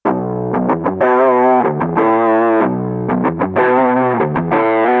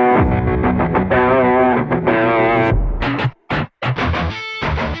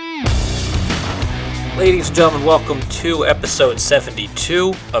gentlemen, welcome to episode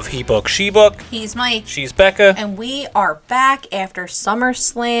 72 of He Book, She Book. He's Mike. She's Becca. And we are back after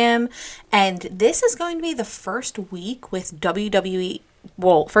SummerSlam. And this is going to be the first week with WWE,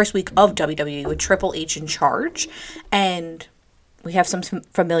 first week of WWE with Triple H in charge. And we have some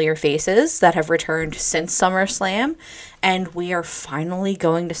familiar faces that have returned since SummerSlam. And we are finally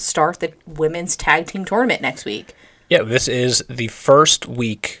going to start the women's tag team tournament next week. Yeah, this is the first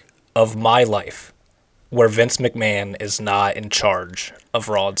week of my life where Vince McMahon is not in charge of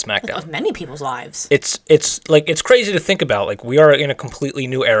Raw and SmackDown. Of many people's lives. It's crazy to think about. Like, we are in a completely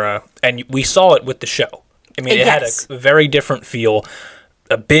new era, and we saw it with the show. I mean, it had a very different feel,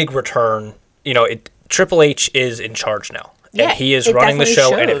 a big return. You know, Triple H is in charge now, and he is running the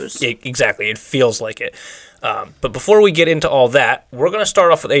show, shows. and it feels like it. But before we get into all that, we're going to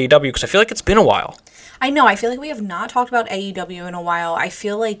start off with AEW because I feel like it's been a while. I know. I feel like we have not talked about AEW in a while. I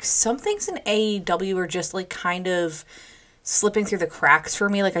feel like some things in AEW are just like kind of slipping through the cracks for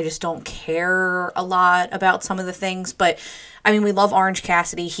me. Like, I just don't care a lot about some of the things. But, I mean, we love Orange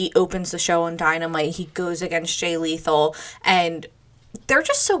Cassidy. He opens the show on Dynamite. He goes against Jay Lethal. And they're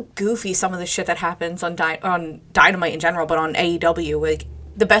just so goofy, some of the shit that happens on Dynamite in general, but on AEW. Like,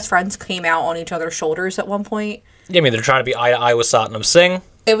 the best friends came out on each other's shoulders at one point. Yeah, I mean, they're trying to be eye to eye with Satnam Singh.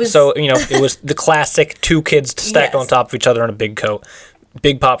 It was it was the classic two kids stacked on top of each other in a big coat.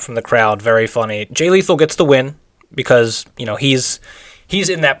 Big pop from the crowd, very funny. Jay Lethal gets the win because, he's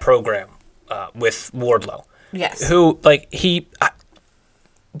in that program with Wardlow. Yes. Who, they're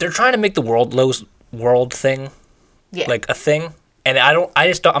trying to make the Wardlow's world thing like a thing, and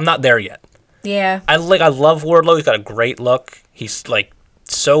I'm not there yet. Yeah. I love Wardlow. He's got a great look. He's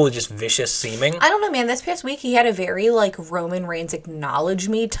so just vicious seeming. I don't know, man. This past week he had a very Roman Reigns acknowledge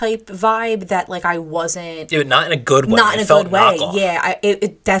me type vibe that I wasn't. Yeah, but not in a good way. Not in a good way. Knockoff. Yeah,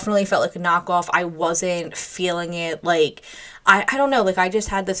 it definitely felt like a knockoff. I wasn't feeling it. I don't know. I just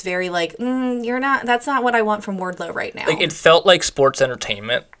had this very you're not. That's not what I want from Wardlow right now. It felt like sports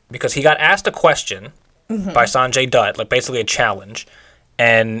entertainment because he got asked a question by Sanjay Dutt, basically a challenge,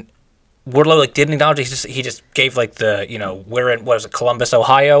 and Wardlow didn't acknowledge it. He just gave we're in Columbus,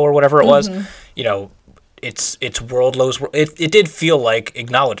 Ohio or whatever it was. It's Wardlow's. It did feel like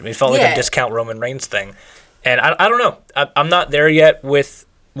acknowledgement. It felt like a discount Roman Reigns thing, and I don't know. I'm not there yet with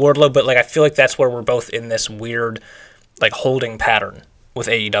Wardlow, but I feel like that's where we're both in this weird holding pattern with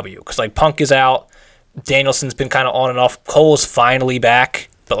AEW because Punk is out, Danielson's been kind of on and off. Cole's finally back,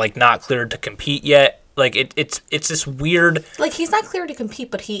 but not cleared to compete yet. It's this weird. He's not clear to compete,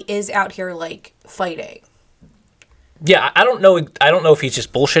 but he is out here fighting. Yeah, I don't know. I don't know if he's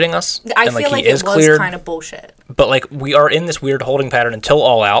just bullshitting us. I feel like it was kind of bullshit. But we are in this weird holding pattern until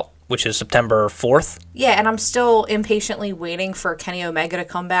All Out, which is September 4th. Yeah, and I'm still impatiently waiting for Kenny Omega to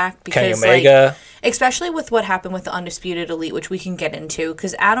come back because Kenny Omega, especially with what happened with the Undisputed Elite, which we can get into,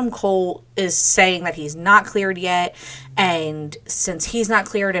 because Adam Cole is saying that he's not cleared yet, and since he's not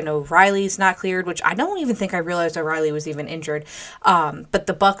cleared and O'Reilly's not cleared, which I don't even think I realized O'Reilly was even injured, but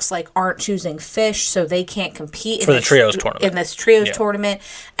the Bucks aren't choosing Fish, so they can't compete for the trios tournament. In this trios tournament,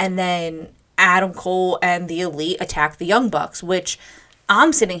 and then Adam Cole and the Elite attack the Young Bucks, which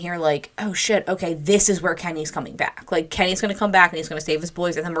I'm sitting here oh shit, okay, this is where Kenny's coming back. Kenny's going to come back and he's going to save his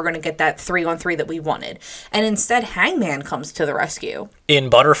boys, and then we're going to get that 3-on-3 that we wanted. And instead, Hangman comes to the rescue. In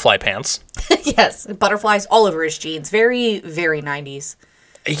butterfly pants. Yes, butterflies all over his jeans. Very, very 90s.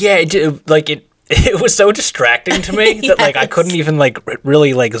 Yeah, it was so distracting to me that I couldn't even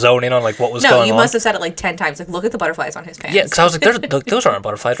really zone in on what was going on. No, you must have said it 10 times. Look at the butterflies on his pants. Yeah, because I was those aren't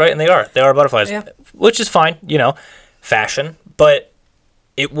butterflies, right? And they are butterflies, which is fine, fashion, but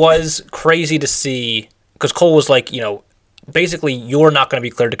it was crazy to see because Cole was basically you're not going to be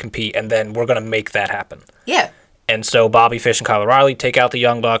cleared to compete, and then we're going to make that happen. Yeah. And so Bobby Fish and Kyle O'Reilly take out the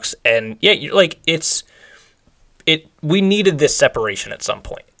Young Bucks, and we needed this separation at some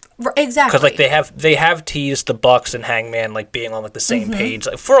point. Exactly. Because they have teased the Bucks and Hangman being on the same page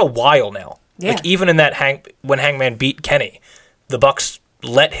for a while now. Yeah. Even in that when Hangman beat Kenny, the Bucks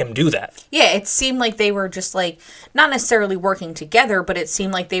let him do that. Yeah, it seemed like they were just not necessarily working together, but it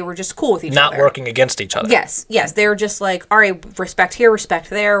seemed like they were just cool with each other. Not working against each other. Yes. They were just all right, respect here, respect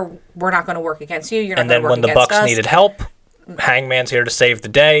there. We're not going to work against you. You're not going to work against us. And then when the Bucks needed help, Hangman's here to save the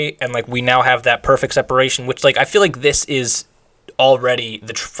day, and we now have that perfect separation, which I feel like this is already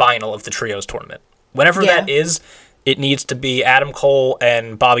the final of the trios tournament. Whenever that is, it needs to be Adam Cole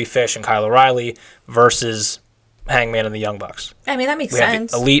and Bobby Fish and Kyle O'Reilly versus Hangman and the Young Bucks. I mean, that makes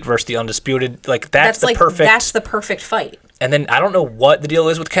sense. Elite versus the Undisputed. That's the perfect. That's the perfect fight. And then I don't know what the deal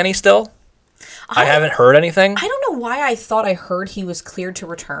is with Kenny still. I haven't heard anything. I don't know why I thought I heard he was cleared to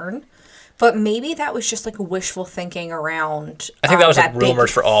return. But maybe that was just like a wishful thinking around. I think that was like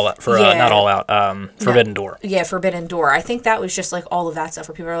rumors for All Out, not All Out, Forbidden Door. Yeah, Forbidden Door. I think that was just like all of that stuff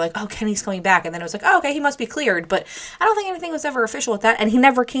where people are like, oh, Kenny's coming back. And then it was like, oh, okay, he must be cleared. But I don't think anything was ever official with that. And he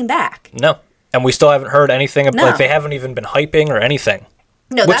never came back. No. And we still haven't heard anything. Like, they haven't even been hyping or anything.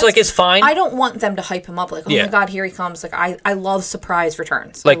 No, which, like, is fine. I don't want them to hype him up. Like, oh my God, here he comes. Like, I love surprise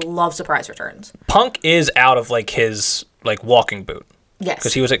returns. Like, I love surprise returns. Punk is out of, like, his, like, walking boot. Yes.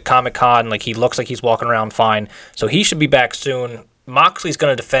 Because he was at Comic-Con. Like, he looks like he's walking around fine. So he should be back soon. Moxley's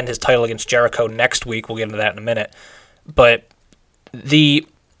going to defend his title against Jericho next week. We'll get into that in a minute. But this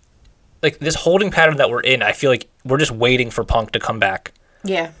holding pattern that we're in, I feel like we're just waiting for Punk to come back.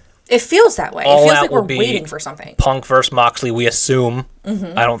 Yeah. It feels that way. It feels like we're waiting for something. Punk versus Moxley, we assume.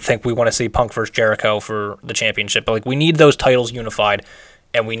 Mm-hmm. I don't think we want to see Punk versus Jericho for the championship. But, like, we need those titles unified,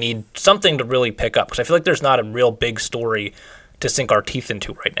 and we need something to really pick up. Because I feel like there's not a real big story to sink our teeth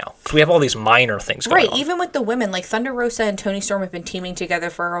into right now. Because we have all these minor things going on. Right, even with the women. Like, Thunder Rosa and Toni Storm have been teaming together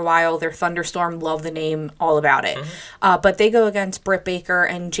for a while. Their Thunderstorm, love the name, all about it. Mm-hmm. But they go against Britt Baker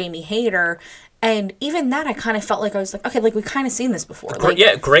and Jamie Hayter. And even that, I kind of felt like I was like, okay, like, we've kind of seen this before. Like,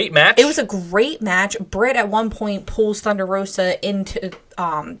 yeah, great match. It was a great match. Britt, at one point, pulls Thunder Rosa into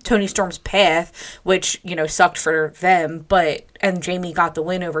Toni Storm's path, which, you know, sucked for them. And Jamie got the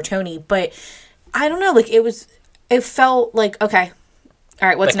win over Toni. But I don't know, like, it felt like, okay, all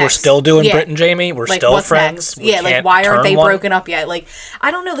right, what's next? We're still doing Britt and Jamie. We're still friends. Yeah, like, why aren't they broken up yet? Like,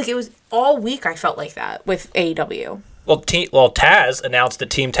 I don't know. Like, it was all week I felt like that with AEW. Well, Taz announced that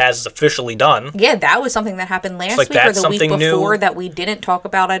Team Taz is officially done. Yeah, that was something that happened last week or the week before that we didn't talk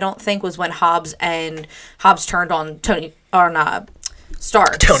about, I don't think, was when Hobbs turned on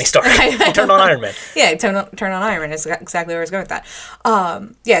Starks. Tony Stark. He turned on Iron Man. Yeah, turned on Iron Man is exactly where I was going with that.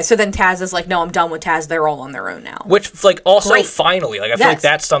 Yeah, so then Taz is like, no, I'm done with Taz. They're all on their own now. Which, like, also finally, like, I feel like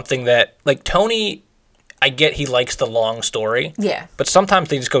that's something that, like, Tony, I get he likes the long story. Yeah. But sometimes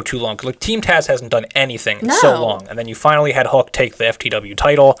they just go too long. Like, Team Taz hasn't done anything in so long. And then you finally had Hook take the FTW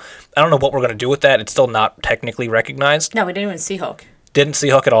title. I don't know what we're going to do with that. It's still not technically recognized. No, we didn't even see Hook. Didn't see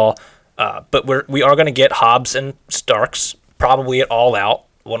Hook at all. But we are going to get Hobbs and Starks probably at All Out,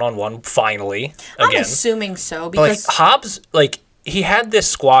 one-on-one, finally. Again. I'm assuming so. Because but, like, Hobbs, like, he had this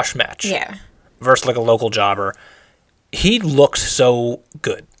squash match. Yeah. Versus, like, a local jobber. He looks so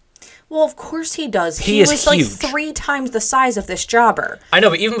good. Well, of course he does. He was huge. Like 3 times the size of this jobber. I know,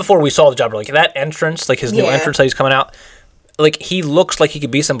 but even before we saw the jobber, like, that entrance, like, his new entrance that he's coming out, like, he looks like he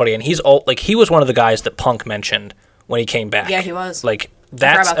could be somebody, and he was one of the guys that Punk mentioned when he came back. Yeah, he was. Like,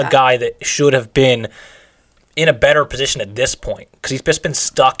 that's a guy that should have been in a better position at this point, because he's just been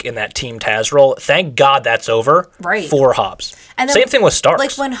stuck in that Team Taz role. Thank God that's over for Hobbs. And then, same thing with Starks.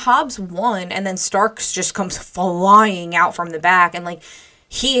 Like, when Hobbs won, and then Starks just comes flying out from the back, and, like,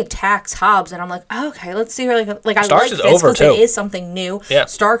 he attacks Hobbs, and I'm like, oh, okay, let's see. Like I Starks like is this over too. It is something new. Yeah.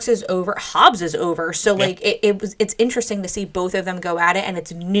 Starks is over. Hobbs is over. So like it's interesting to see both of them go at it, and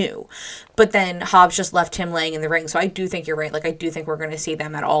it's new. But then Hobbs just left him laying in the ring. So I do think you're right. Like, I do think we're going to see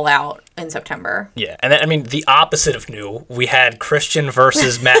them at All Out in September. Yeah, and then, I mean, the opposite of new, we had Christian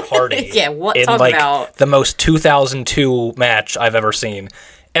versus Matt Hardy. Yeah, what in, talk like, about the most 2002 match I've ever seen.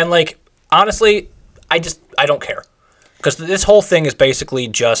 And, like, honestly, I don't care. Because this whole thing is basically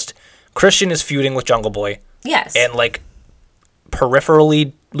just Christian is feuding with Jungle Boy. Yes. And, like,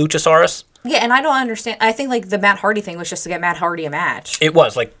 peripherally Luchasaurus. Yeah, and I don't understand. I think, like, the Matt Hardy thing was just to get Matt Hardy a match. It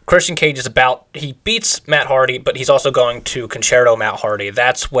was. Like, Christian Cage is he beats Matt Hardy, but he's also going to concerto Matt Hardy.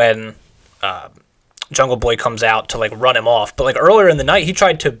 That's when Jungle Boy comes out to, like, run him off. But, like, earlier in the night,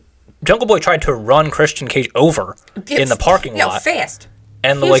 Jungle Boy tried to run Christian Cage over in the parking lot. Fast.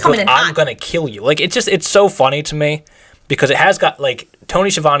 And, like, I'm going to kill you. Like, it's so funny to me. Because it has got, like, Tony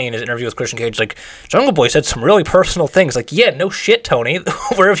Schiavone in his interview with Christian Cage, like, Jungle Boy said some really personal things. Like, yeah, no shit, Tony.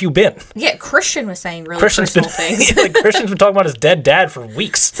 Where have you been? Yeah, Christian was saying really personal things. Yeah, like, Christian's been talking about his dead dad for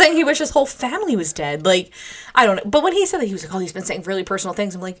weeks. Saying he wished his whole family was dead. Like, I don't know. But when he said that, he was like, oh, he's been saying really personal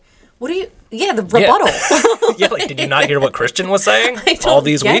things. I'm like, what are you... Yeah, the rebuttal. Yeah, like, did you not hear what Christian was saying all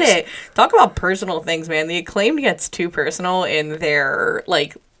these weeks? It. Talk about personal things, man. The Acclaimed gets too personal in their,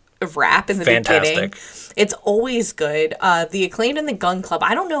 like, rap in the beginning. It's always good. The Acclaimed and the Gun Club,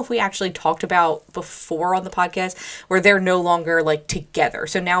 I don't know if we actually talked about before on the podcast, where they're no longer, like, together.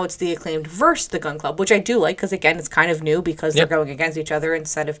 So now it's the Acclaimed versus the Gun Club, which I do like, because, again, it's kind of new because they're going against each other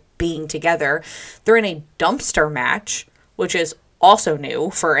instead of being together. They're in a dumpster match, which is also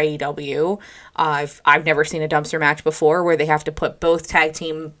new for AEW. I've never seen a dumpster match before where they have to put both tag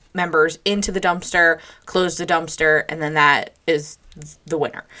team members into the dumpster, close the dumpster, and then that is the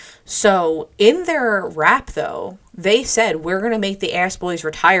winner. So in their rap, though, they said, we're going to make the Ass Boys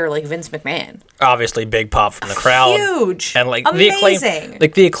retire like Vince McMahon. Obviously, big pop from the crowd. Huge. And like amazing.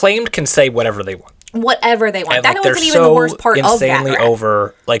 The acclaimed can say whatever they want. Whatever they want. And, that like, wasn't even the worst part of that. Insanely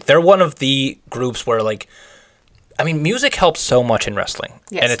over. Like, they're one of the groups where, like, I mean, music helps so much in wrestling.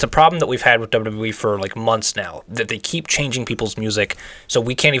 Yes. And it's a problem that we've had with WWE for, like, months now, that they keep changing people's music, so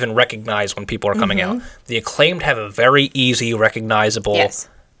we can't even recognize when people are coming out. The Acclaimed have a very easy, recognizable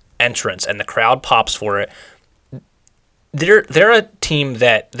entrance, and the crowd pops for it. They're a team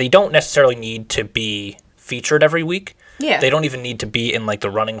that they don't necessarily need to be featured every week. Yeah. They don't even need to be in, like,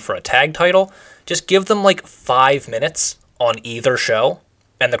 the running for a tag title. Just give them, like, 5 minutes on either show,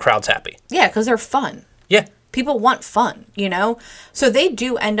 and the crowd's happy. Yeah, because they're fun. Yeah. People want fun, you know? So they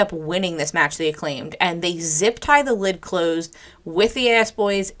do end up winning this match, the Acclaimed, and they zip tie the lid closed with the Ass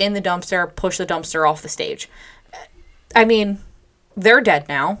Boys in the dumpster, push the dumpster off the stage. I mean, they're dead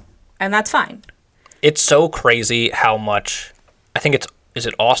now, and that's fine. It's so crazy how much, I think is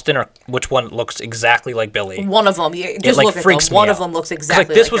it Austin or which one looks exactly like Billy? One of them. Just like, look at freaks them. me One out. of them looks exactly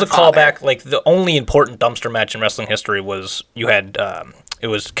like this like was a their father. callback. Like the only important dumpster match in wrestling history was you had it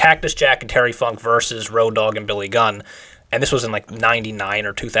was Cactus Jack and Terry Funk versus Road Dogg and Billy Gunn, and this was in like '99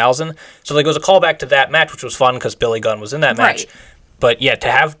 or 2000. So like it was a callback to that match, which was fun because Billy Gunn was in that match. Right. But yeah, to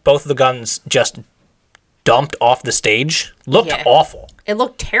have both of the Guns just dumped off the stage looked awful. It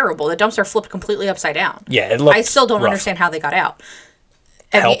looked terrible. The dumpster flipped completely upside down. Yeah, it looked I still don't rough. understand how they got out.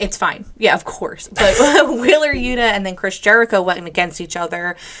 I mean, Help. it's fine. Yeah, of course. But Wheeler Yuta and then Chris Jericho went against each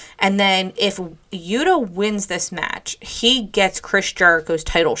other. And then if Yuta wins this match, he gets Chris Jericho's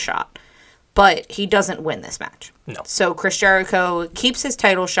title shot. But he doesn't win this match. No. So Chris Jericho keeps his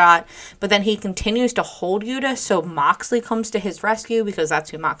title shot, but then he continues to hold Yuta, so Moxley comes to his rescue because that's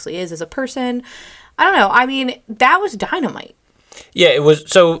who Moxley is as a person. I don't know. I mean, that was Dynamite. Yeah, it was.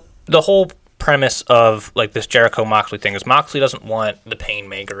 So the whole premise of like this Jericho Moxley thing is Moxley doesn't want the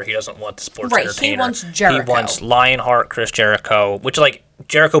Painmaker. He doesn't want the sports entertainer. He wants Jericho. He wants Lionheart, Chris Jericho, which like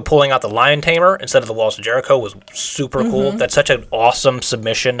Jericho pulling out the Lion Tamer instead of the Walls of Jericho was super cool. That's such an awesome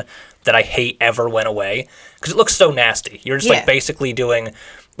submission that I hate ever went away because it looks so nasty. You're just like basically doing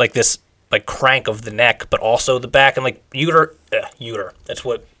like this like crank of the neck, but also the back and like uter. That's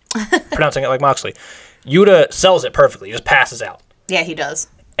what pronouncing it like Moxley. Yuta sells it perfectly. He just passes out. Yeah, he does.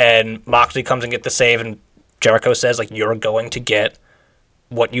 And Moxley comes and get the save, and Jericho says, like, you're going to get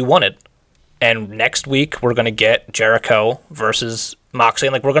what you wanted. And next week, we're going to get Jericho versus Moxley,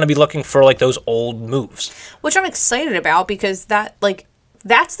 and, like, we're going to be looking for, like, those old moves. Which I'm excited about because that, like,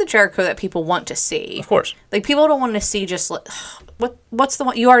 that's the Jericho that people want to see. Of course. Like, people don't want to see just, like, what's the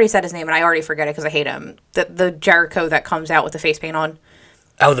one? You already said his name, and I already forget it because I hate him. The Jericho that comes out with the face paint on.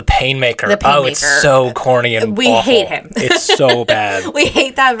 Oh, the Painmaker. Oh, it's so corny and we awful. hate him. It's so bad. We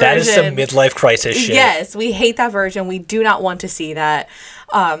hate that version. That is some midlife crisis shit. Yes, we hate that version. We do not want to see that.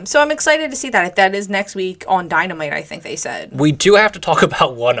 So I'm excited to see that. That is next week on Dynamite, I think they said. We do have to talk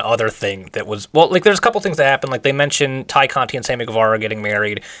about one other thing that was... Well, like, there's a couple things that happened. Like, they mentioned Ty Conti and Sammy Guevara getting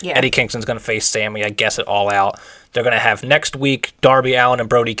married. Yeah. Eddie Kingston's going to face Sammy, I guess, at All Out. They're going to have next week Darby Allin and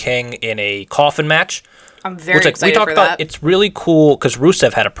Brody King in a coffin match. I'm very excited for that. It's really cool because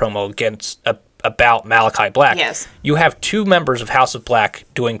Rusev had a promo about Malachi Black. Yes. You have two members of House of Black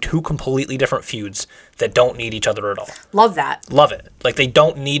doing two completely different feuds that don't need each other at all. Love that. Love it. Like, they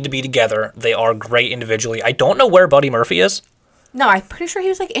don't need to be together. They are great individually. I don't know where Buddy Murphy is. No, I'm pretty sure he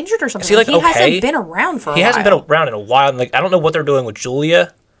was, like, injured or something. Is he, like, he okay? hasn't been around for a while. He hasn't been around in a while. And, like, I don't know what they're doing with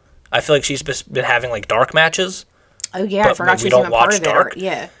Julia. I feel like she's been having, like, dark matches. Oh, yeah. I forgot she was even part of it.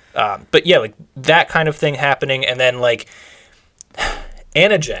 Yeah. But yeah, like that kind of thing happening, and then like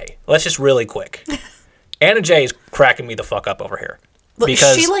Anna Jay. Let's just really quick. Anna Jay is cracking me the fuck up over here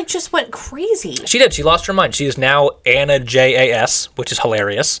because she like just went crazy. She did. She lost her mind. She is now Anna JAS, which is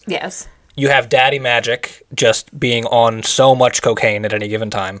hilarious. Yes. You have Daddy Magic just being on so much cocaine at any given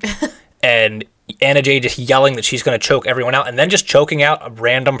time, and Anna Jay just yelling that she's going to choke everyone out, and then just choking out a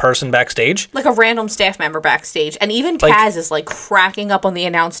random person backstage. Like a random staff member backstage. And even Taz is like cracking up on the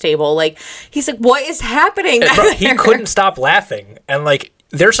announce table. Like, he's like, what is happening? Bro, he couldn't stop laughing. And like,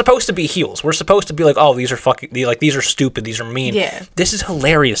 they're supposed to be heels. We're supposed to be like, oh, these are fucking, like, these are stupid. These are mean. Yeah. This is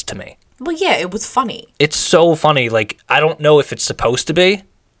hilarious to me. Well, yeah, it was funny. It's so funny. Like, I don't know if it's supposed to be.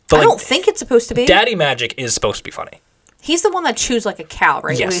 But I don't think it's supposed to be. Daddy Magic is supposed to be funny. He's the one that chews like a cow,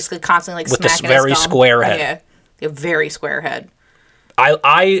 right? Yes. Basically constantly like with this smacking very his gum. square head. Yeah, a very square head.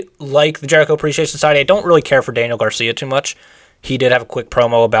 I like the Jericho Appreciation Society. I don't really care for Daniel Garcia too much. He did have a quick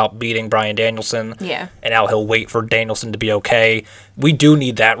promo about beating Bryan Danielson. Yeah. And how he'll wait for Danielson to be okay. We do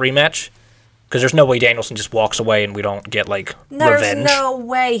need that rematch. Because there's no way Danielson just walks away and we don't get, like, There's revenge. no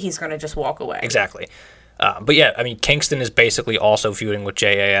way he's going to just walk away. Exactly. But yeah, I mean, Kingston is basically also feuding with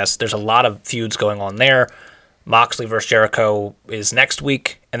JAS. There's a lot of feuds going on there. Moxley versus Jericho is next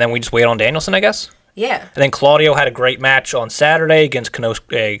week, and then we just wait on Danielson, I guess. Yeah. And then Claudio had a great match on Saturday against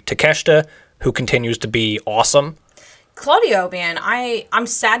Takeshita, who continues to be awesome. Claudio, man, I'm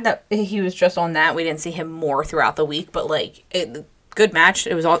sad that he was just on that. We didn't see him more throughout the week, but like, good match.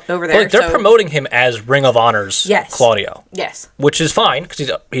 It was all over there. Well, they're promoting him as Ring of Honor's Claudio. Yes. Which is fine,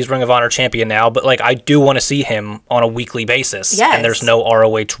 because he's Ring of Honor champion now, but like, I do want to see him on a weekly basis. Yes. And there's no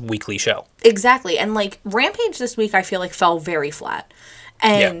ROH weekly show. Exactly. And like, Rampage this week, I feel like fell very flat.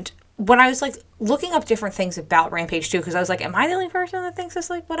 And when I was like looking up different things about Rampage too, because I was like, am I the only person that thinks this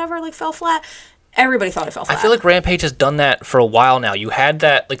like whatever like fell flat? Everybody thought it fell flat. I feel like Rampage has done that for a while now. You had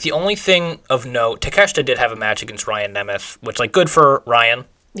that, like, the only thing of note, Takeshita did have a match against Ryan Nemeth, which, like, good for Ryan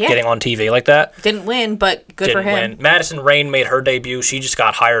getting on TV like that. Didn't win, but good for him. Didn't win. Madison Rayne made her debut. She just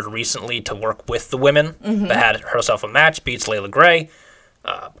got hired recently to work with the women, but had herself a match, beats Layla Gray.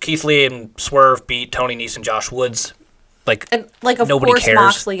 Keith Lee and Swerve beat Tony Nese and Josh Woods. Like, and, like, of nobody course, cares.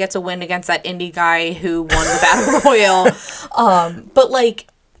 Moxley gets a win against that indie guy who won the Battle Royal. But, like,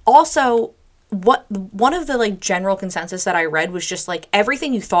 also, one of the, like, general consensus that I read was just, like,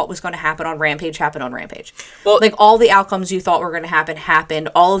 everything you thought was going to happen on Rampage happened on Rampage. Well, like, all the outcomes you thought were going to happen happened.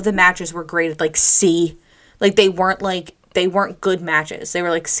 All of the matches were graded, like, C. Like, they weren't good matches. They were,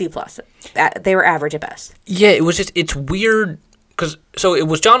 like, C+. They were average at best. Yeah, it was just, it's weird, because, so it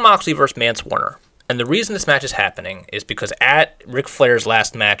was Jon Moxley versus Mance Warner. And the reason this match is happening is because at Ric Flair's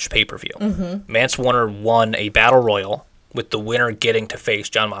last match pay-per-view, Mance Warner won a Battle Royal with the winner getting to face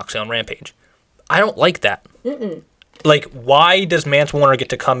Jon Moxley on Rampage. I don't like that. Like, why does Mance Warner get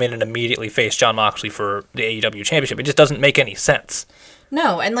to come in and immediately face Jon Moxley for the AEW Championship? It just doesn't make any sense.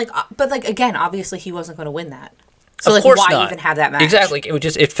 No, and, like, but, like, again, obviously he wasn't going to win that. So, of like, course why not. even have that match? Exactly.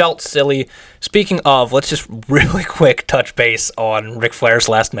 It felt silly. Speaking of, let's just really quick touch base on Ric Flair's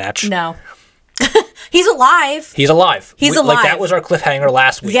last match. No. He's alive. He's alive. He's alive. Like, that was our cliffhanger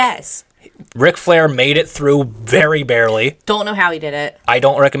last week. Yes. Ric Flair made it through very barely. Don't know how he did it. I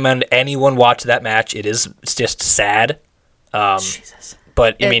don't recommend anyone watch that match. It's just sad. Jesus.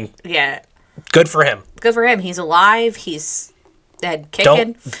 But, I mean, yeah. good for him. Good for him. He's alive. He's dead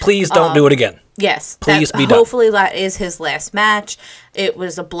kicking. Please don't do it again. Yes. Please be done. Hopefully that is his last match. It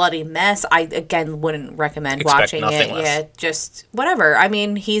was a bloody mess. I, again, wouldn't recommend watching it. Less. Yeah, just whatever. I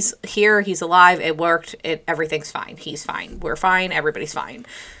mean, he's here. He's alive. It worked. Everything's fine. He's fine. We're fine. Everybody's fine.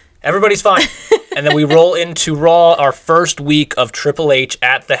 Everybody's fine. And then we roll into Raw, our first week of Triple H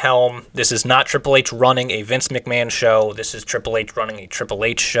at the helm. This is not Triple H running a Vince McMahon show. This is Triple H running a Triple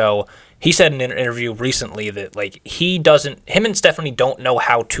H show. He said in an interview recently that, like, him and Stephanie don't know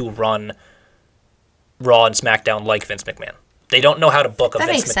how to run Raw and SmackDown like Vince McMahon. They don't know how to book a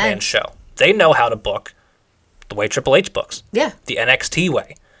Vince McMahon show. They know how to book the way Triple H books. Yeah. The NXT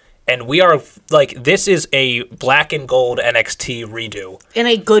way. And we are, like, this is a black and gold NXT redo. In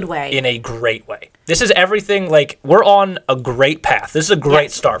a good way. In a great way. This is everything, like, we're on a great path. This is a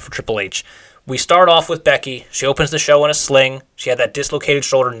great start for Triple H. We start off with Becky. She opens the show in a sling. She had that dislocated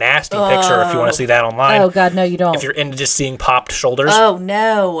shoulder nasty picture if you want to see that online. Oh, God, no, you don't. If you're into just seeing popped shoulders. Oh,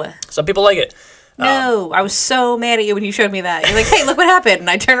 no. Some people like it. No, I was so mad at you when you showed me that. You're like, hey, look what happened. And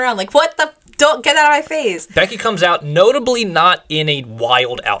I turn around like, what the? Don't get that out of my face. Becky comes out, notably not in a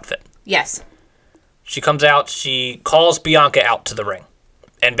wild outfit. Yes. She comes out, she calls Bianca out to the ring.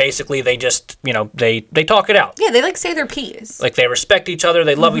 And basically they just, they talk it out. Yeah, they, like, say their piece. Like, they respect each other,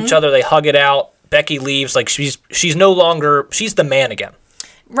 they love each other, they hug it out. Becky leaves, like, she's no longer, she's the man again.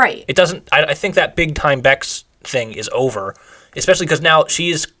 Right. It doesn't, I think that big time Bex thing is over. Especially because now she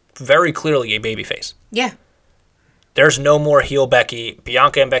is very clearly a babyface. Yeah. There's no more heel Becky.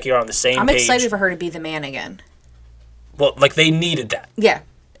 Bianca and Becky are on the same page. I'm excited for her to be the man again. Well, like, they needed that. Yeah.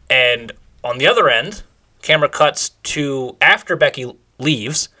 And on the other end, camera cuts to after Becky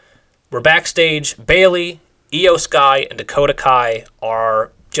leaves. We're backstage. Bayley, Io Sky, and Dakota Kai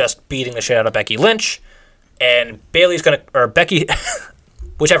are just beating the shit out of Becky Lynch. And Becky,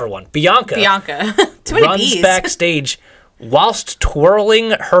 whichever one, Bianca. Too many runs B's. backstage whilst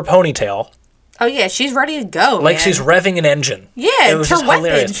twirling her ponytail. Oh, yeah, she's ready to go, Like, man. she's revving an engine. Yeah, it's her weapon.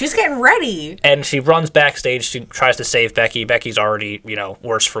 Hilarious. She's getting ready. And she runs backstage. She tries to save Becky. Becky's already,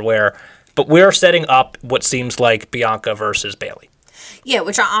 worse for wear. But we're setting up what seems like Bianca versus Bayley. Yeah,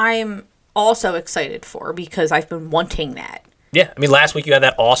 which I'm also excited for because I've been wanting that. Yeah, I mean, last week you had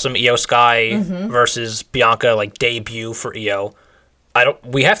that awesome Io Sky versus Bianca, like, debut for Io.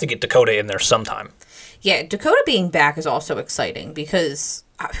 We have to get Dakota in there sometime. Yeah, Dakota being back is also exciting because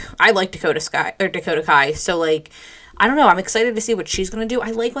I like Dakota Kai. So like, I don't know. I'm excited to see what she's going to do.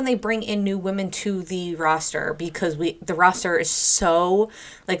 I like when they bring in new women to the roster because the roster is so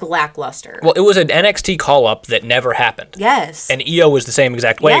like lackluster. Well, it was an NXT call-up that never happened. Yes. And Io was the same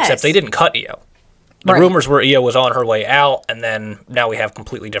exact way, except they didn't cut Io. The rumors were Io was on her way out, and then now we have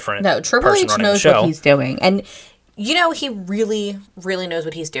completely different. No, Triple H knows what he's doing, and you know he really, really knows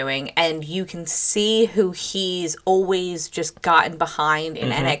what he's doing, and you can see who he's always just gotten behind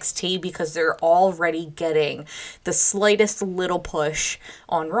in NXT because they're already getting the slightest little push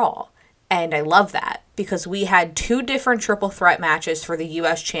on Raw. And I love that because we had 2 different triple threat matches for the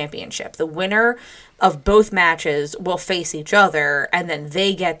U.S. Championship. The winner of both matches will face each other, and then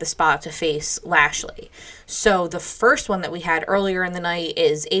they get the spot to face Lashley. So the first one that we had earlier in the night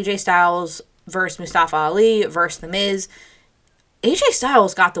is AJ Styles versus Mustafa Ali versus The Miz. AJ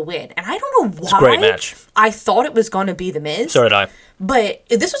Styles got the win, and I don't know why. It's a great match. I thought it was going to be The Miz. So did I. But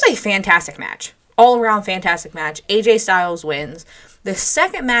this was a fantastic match. All-around fantastic match. AJ Styles wins. The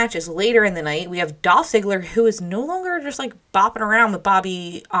second match is later in the night. We have Dolph Ziggler, who is no longer just like bopping around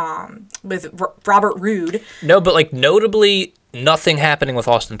with Robert Roode. No, but like notably, nothing happening with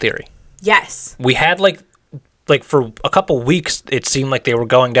Austin Theory. Yes. We had like for a couple weeks, it seemed like they were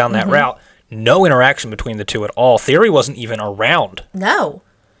going down that route. No interaction between the two at all. Theory wasn't even around. No.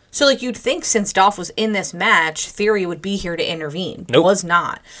 So like you'd think since Dolph was in this match, Theory would be here to intervene. Nope. Was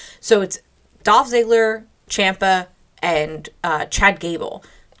not. So it's Dolph Ziggler, Ciampa, and Chad Gable.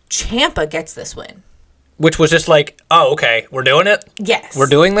 Ciampa gets this win. Which was just like, oh, okay, we're doing it? Yes. We're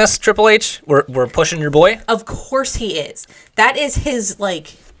doing this, Triple H? We're pushing your boy? Of course he is. That is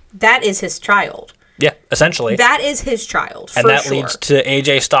his child. Yeah, essentially. That is his child, and that leads to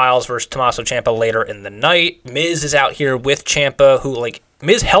AJ Styles versus Tommaso Ciampa later in the night. Miz is out here with Ciampa, who, like,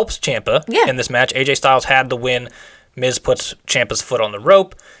 Miz helps Ciampa in this match. AJ Styles had the win. Miz puts Ciampa's foot on the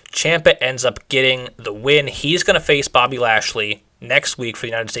rope. Ciampa ends up getting the win. He's going to face Bobby Lashley next week for the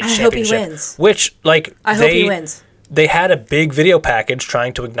United States Championship. Hope he wins. Which, like, I hope he wins. They had a big video package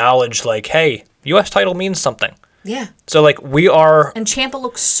trying to acknowledge, like, hey, U.S. title means something. Yeah. So, like, we are... And Ciampa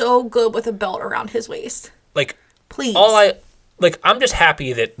looks so good with a belt around his waist. Like... Please. I'm just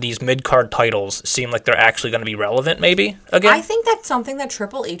happy that these mid-card titles seem like they're actually going to be relevant, maybe, again. I think that's something that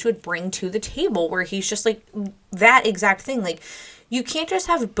Triple H would bring to the table, where he's just, like, that exact thing. Like, you can't just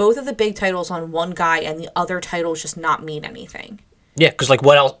have both of the big titles on one guy and the other titles just not mean anything. Yeah, because, like,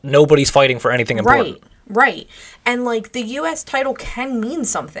 what else? Nobody's fighting for anything important. Right. And, like, the U.S. title can mean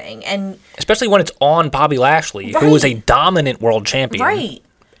something. And especially when it's on Bobby Lashley, who is a dominant world champion. Right.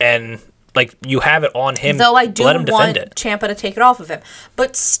 And, like, you have it on him. Though I do let him want defend it. Ciampa to take it off of him.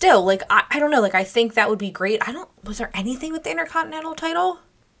 But still, like, I don't know. Like, I think that would be great. Was there anything with the Intercontinental title?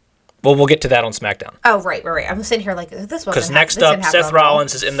 Well, we'll get to that on SmackDown. Oh, right. I'm sitting here like, this wasn't because next up, Seth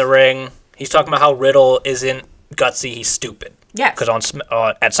Rollins is in the ring. He's talking about how Riddle isn't gutsy, he's stupid. Yeah. Because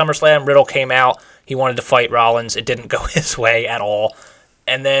at SummerSlam, Riddle came out. He wanted to fight Rollins. It didn't go his way at all.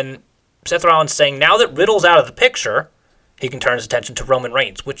 And then Seth Rollins saying, now that Riddle's out of the picture, he can turn his attention to Roman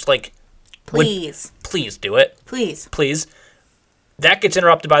Reigns, which, like... Please. Please do it. Please. That gets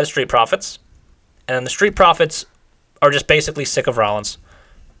interrupted by the Street Profits. And then the Street Profits are just basically sick of Rollins.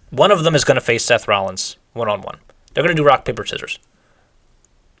 One of them is going to face Seth Rollins one-on-one. They're going to do rock, paper, scissors.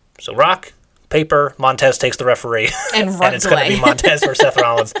 So rock, paper, Montez takes the referee. And and it's going to be Montez versus Seth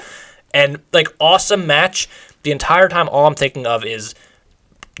Rollins. And, like, awesome match. The entire time, all I'm thinking of is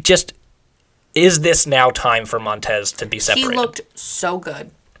just, is this now time for Montez to be separated? He looked so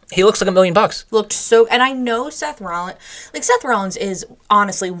good. He looks like $1 million. Looked so... And I know Seth Rollins is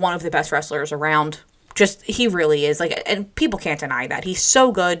honestly one of the best wrestlers around. Just, he really is. Like, and people can't deny that. He's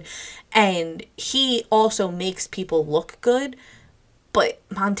so good. And he also makes people look good. But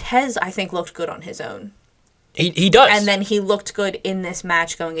Montez, I think, looked good on his own. He does. And then he looked good in this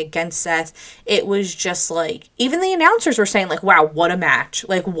match going against Seth. It was just like, even the announcers were saying, like, wow, what a match.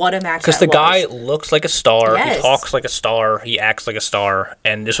 Like, what a match. Because the guy looks like a star. Yes. He talks like a star. He acts like a star.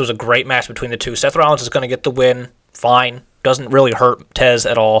 And this was a great match between the two. Seth Rollins is going to get the win. Fine. Doesn't really hurt Tez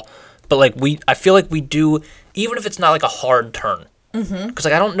at all. But, like, I feel like we do, even if it's not, like, a hard turn. Because,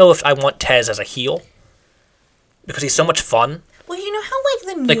 like, I don't know if I want Tez as a heel. Because he's so much fun. Well, you know how,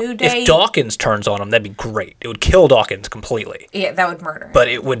 like, the New Day... If Dawkins turns on him, that'd be great. It would kill Dawkins completely. Yeah, that would murder him. But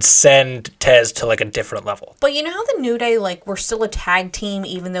it would send Tez to, like, a different level. But you know how the New Day, like, were still a tag team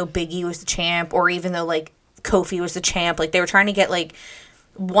even though Big E was the champ, or even though, like, Kofi was the champ? Like, they were trying to get, like,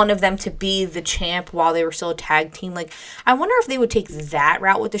 one of them to be the champ while they were still a tag team. Like, I wonder if they would take that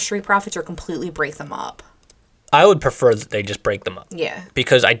route with the Street Profits or completely break them up. I would prefer that they just break them up. Yeah.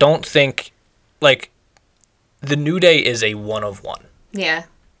 Because I don't think, like... The New Day is a one of one. Yeah.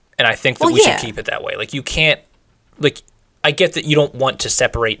 And I think that we should keep it that way. Like, you can't, like, I get that you don't want to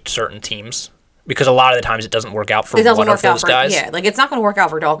separate certain teams because a lot of the times it doesn't work out for one of those guys. Yeah, like, it's not going to work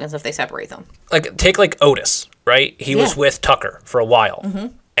out for Dawkins if they separate them. Like, take, like, Otis, right? He was with Tucker for a while.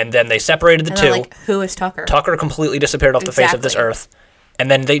 And then they separated the two. Like, who is Tucker? Tucker completely disappeared off the face of this earth.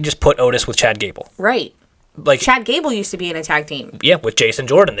 And then they just put Otis with Chad Gable. Right. Like, Chad Gable used to be in a tag team. Yeah, with Jason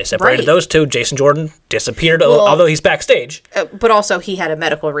Jordan. They separated those two. Jason Jordan disappeared, although he's backstage. But also, he had a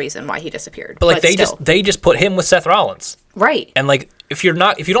medical reason why he disappeared. But like, they just put him with Seth Rollins. Right. And like, if you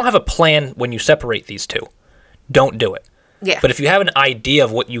don't have a plan when you separate these two, don't do it. Yeah. But if you have an idea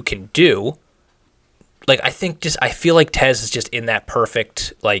of what you can do, like, I feel like Tez is just in that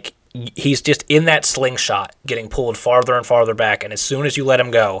perfect, like, he's just in that slingshot, getting pulled farther and farther back, and as soon as you let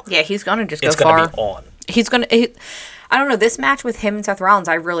him go, yeah, he's gonna just go it's far. Gonna be on. I don't know, this match with him and Seth Rollins,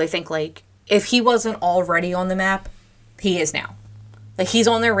 I really think, like, if he wasn't already on the map, he is now. Like, he's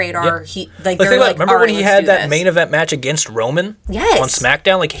on their radar. Yep. Remember when he had that main event match against Roman? Yes. On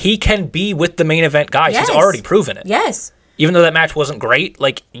SmackDown? Like, he can be with the main event guys. Yes. He's already proven it. Yes. Even though that match wasn't great,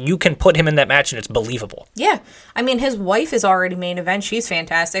 like, you can put him in that match and it's believable. Yeah. I mean, his wife is already main event. She's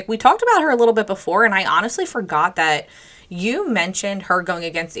fantastic. We talked about her a little bit before, and I honestly forgot that you mentioned her going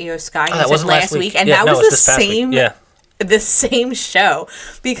against Io Sky last week. And that was the same... Yeah. The same show,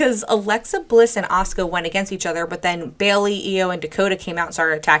 because Alexa Bliss and Asuka went against each other, but then Bayley, Io, and Dakota came out and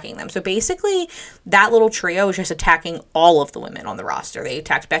started attacking them. So basically, that little trio was just attacking all of the women on the roster. They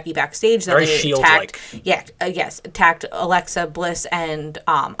attacked Becky backstage. Then Very they Shield-like. attacked Alexa Bliss and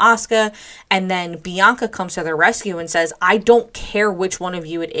Asuka, and then Bianca comes to their rescue and says, "I don't care which one of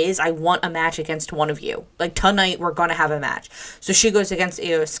you it is. I want a match against one of you. Like, tonight we're gonna have a match." So she goes against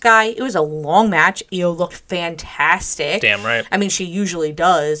Io Sky. It was a long match. Io looked fantastic. Damn right. I mean, she usually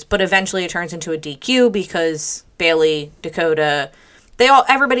does, but eventually it turns into a DQ because Bayley, Dakota,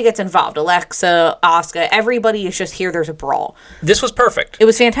 everybody gets involved. Alexa, Asuka, everybody is just here. There's a brawl. This was perfect. It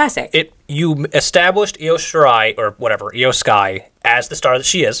was fantastic. You established Io Sky as the star that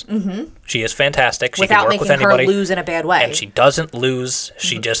she is. Mm-hmm. She is fantastic. She without can work with anybody. Without making her lose in a bad way. And she doesn't lose.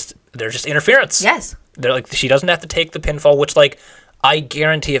 She they're just interference. Yes. They're like, she doesn't have to take the pinfall, which, like, I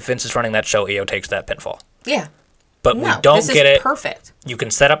guarantee if Vince is running that show, Io takes that pinfall. Yeah. But we don't get it. Perfect. You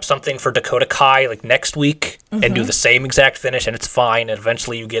can set up something for Dakota Kai like next week and do the same exact finish, and it's fine. And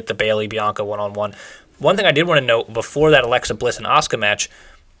eventually, you get the Bayley Bianca 1-on-1. One thing I did want to note before that Alexa Bliss and Asuka match,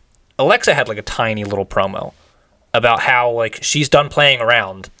 Alexa had like a tiny little promo about how, like, she's done playing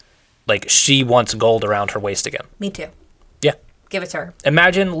around, like, she wants gold around her waist again. Me too. Yeah. Give it to her.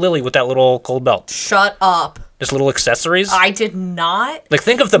 Imagine Lily with that little gold belt. Shut up. Just little accessories. I did not. Like,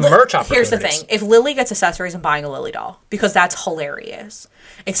 think of the merch opportunities. Here's the thing. If Lily gets accessories, I'm buying a Lily doll. Because that's hilarious.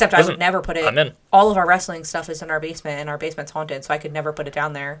 Except I would never put it... I'm in. All of our wrestling stuff is in our basement, and our basement's haunted, so I could never put it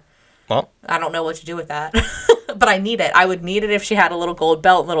down there. Well. I don't know what to do with that. But I need it. I would need it if she had a little gold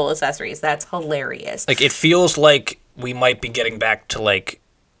belt and little accessories. That's hilarious. Like, it feels like we might be getting back to, like,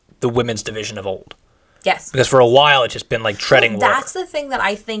 the women's division of old. Yes. Because for a while, it's just been, like, treading water. That's the thing that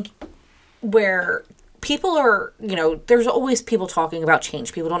I think where people are, there's always people talking about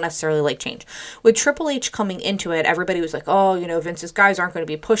change. People don't necessarily like change. With Triple H coming into it, everybody was like, oh, Vince's guys aren't going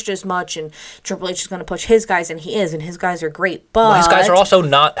to be pushed as much, and Triple H is going to push his guys, and he is, and his guys are great, but... Well, his guys are also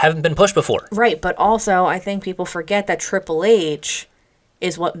haven't been pushed before. Right, but also, I think people forget that Triple H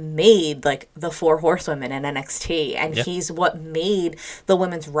is what made, like, the 4 horsewomen in NXT, and he's what made the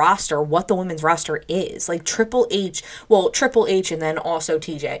women's roster what the women's roster is. Like, Triple H and then also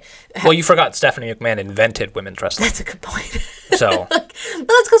TJ. Well, you forgot Stephanie McMahon invented women's wrestling. That's a good point. So. But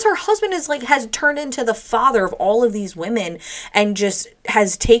that's because her husband has turned into the father of all of these women and just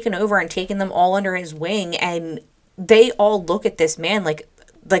has taken over and taken them all under his wing, and they all look at this man like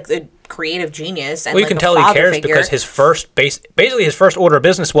the creative genius. And well, you can tell he cares because his first order of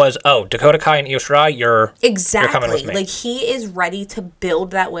business was, Dakota Kai and Io Shirai, you're coming with me. Like, he is ready to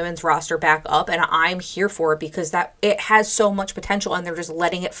build that women's roster back up, and I'm here for it because it has so much potential, and they're just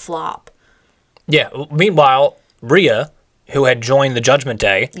letting it flop. Yeah. Meanwhile, Rhea, who had joined the Judgment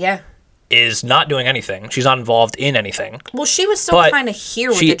Day, is not doing anything. She's not involved in anything. Well, she was still kind of here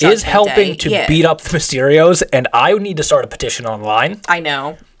with the Judgment Day. She is helping to beat up the Mysterios, and I need to start a petition online. I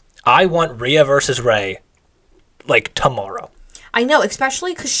know. I want Rhea versus Ray, like, tomorrow. I know,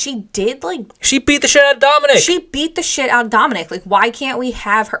 especially because she did, like... She beat the shit out of Dominic. She beat the shit out of Dominic. Like, why can't we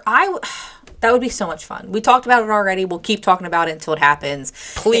have her... That would be so much fun. We talked about it already. We'll keep talking about it until it happens.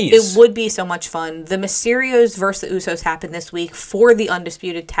 Please. It would be so much fun. The Mysterios versus the Usos happened this week for the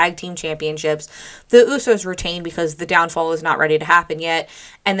Undisputed Tag Team Championships. The Usos retain because the downfall is not ready to happen yet.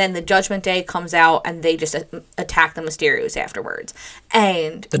 And then the Judgment Day comes out and they just attack the Mysterios afterwards.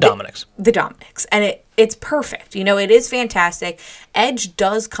 And the Dominics. The Dominics. And it's perfect. You know, it is fantastic. Edge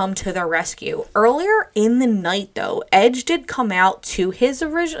does come to their rescue. Earlier in the night, though, Edge did come out to his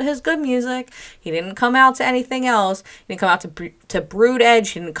good music. He didn't come out to anything else. He didn't come out to Brood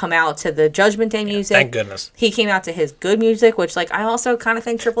Edge. He didn't come out to the Judgment Day music. Thank goodness. He came out to his good music, which, like, I also kind of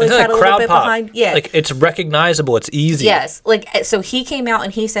think Triple H had a little bit pop. behind. Yeah. Like, it's recognizable. It's easy. Yes. Like, so he came out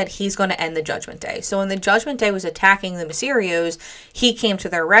and he said he's going to end the Judgment Day. So when the Judgment Day was attacking the Mysterios, he came to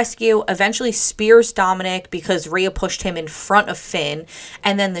their rescue, eventually spears Dominic because Rhea pushed him in front of Finn.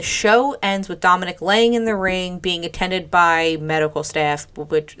 And then the show ends with Dominic laying in the ring, being attended by medical staff,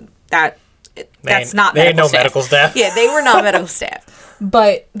 which that's not medical staff. Medical staff. Yeah, they were not medical staff.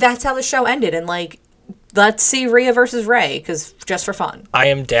 But that's how the show ended. And, like, let's see Rhea versus Ray, because just for fun. I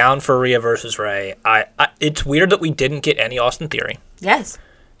am down for Rhea versus Ray. It's weird that we didn't get any Austin Theory. Yes.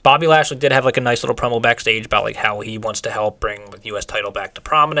 Bobby Lashley did have, like, a nice little promo backstage about, like, how he wants to help bring the U.S. title back to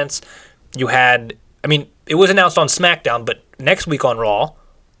prominence. You had, I mean, it was announced on SmackDown, but next week on Raw,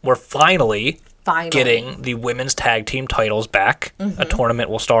 we're finally getting the women's tag team titles back. Mm-hmm. A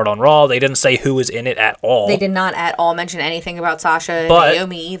tournament will start on Raw. They didn't say who is in it at all. They did not at all mention anything about Sasha and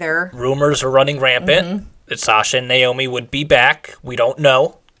Naomi either. Rumors are running rampant that Sasha and Naomi would be back. We don't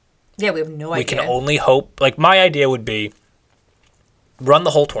know. Yeah, we have no idea. We can only hope. Like, my idea would be run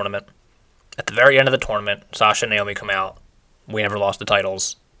the whole tournament. At the very end of the tournament, Sasha and Naomi come out. We never lost the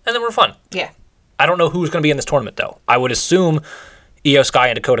titles. And then we're fun. Yeah. I don't know who's going to be in this tournament, though. I would assume Io Sky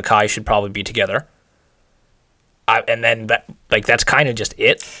and Dakota Kai should probably be together. And then that's kind of just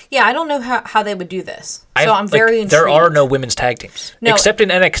it. Yeah, I don't know how they would do this. I'm very intrigued. There are no women's tag teams. No. Except in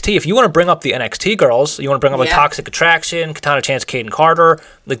NXT. If you want to bring up the NXT girls, you want to bring up like Toxic Attraction, Katana Chance, Kaden Carter.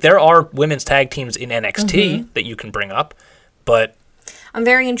 Like, there are women's tag teams in NXT that you can bring up. But I'm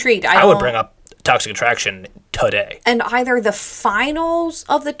very intrigued. I would bring up Toxic Attraction today. And either the finals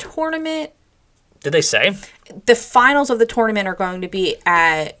of the tournament... Did they say? The finals of the tournament are going to be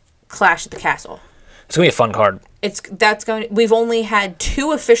at Clash at the Castle. It's going to be a fun card. We've only had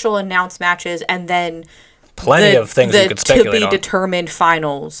 2 official announced matches, and then plenty of things you could speculate on. To be determined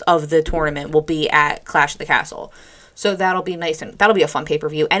finals of the tournament will be at Clash at the Castle. So that'll be nice, and that'll be a fun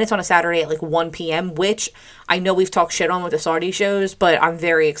pay-per-view. And it's on a Saturday at like 1 p.m., which I know we've talked shit on with the Saudi shows, but I'm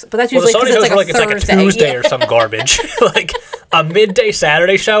very excited. But that's usually because it's like a Thursday. It's like a Tuesday or some garbage. Like, a midday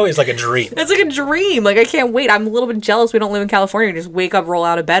Saturday show is like a dream. It's like a dream. Like, I can't wait. I'm a little bit jealous we don't live in California and just wake up, roll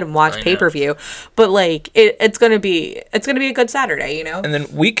out of bed, and watch pay-per-view. But, like, it's gonna be a good Saturday, you know? And then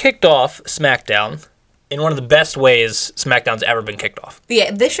we kicked off SmackDown in one of the best ways SmackDown's ever been kicked off.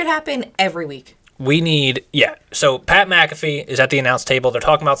 Yeah, this should happen every week. So Pat McAfee is at the announce table. They're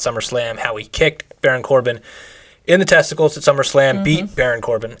talking about SummerSlam, how he kicked Baron Corbin in the testicles at SummerSlam, beat Baron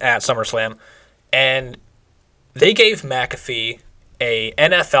Corbin at SummerSlam, and they gave McAfee a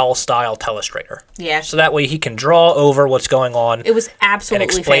NFL-style telestrator. Yeah. So that way he can draw over what's going on. It was absolutely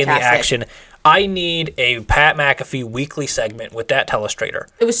and explain fantastic. The action. I need a Pat McAfee weekly segment with that telestrator.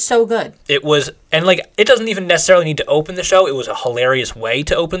 It was so good. It was, and like, it doesn't even necessarily need to open the show. It was a hilarious way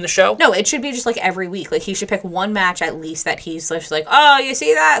to open the show. No, it should be just like every week. Like, he should pick one match at least that he's just like, oh, you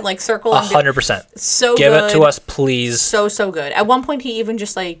see that? Like, circle. 100%. So Give good. it to us, please. So good. At one point, he even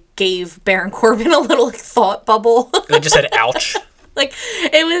just like gave Baron Corbin a little like thought bubble. They just said, ouch. Like,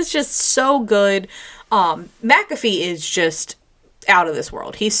 it was just so good. McAfee is just out of this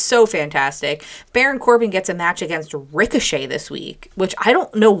world. He's so fantastic. Baron Corbin gets a match against Ricochet this week, which I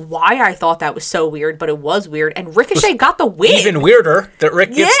don't know why I thought that was so weird, but it was weird. And Ricochet got the win. Even weirder that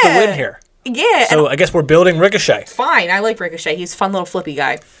Rick gets the win here. Yeah. So I guess we're building Ricochet. Fine. I like Ricochet. He's a fun little flippy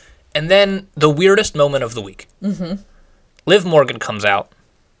guy. And then the weirdest moment of the week. Liv Morgan comes out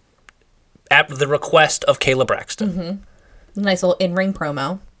at the request of Kayla Braxton. Nice little in-ring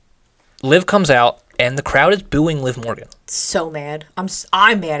promo. Liv comes out, and the crowd is booing Liv Morgan. So mad. I'm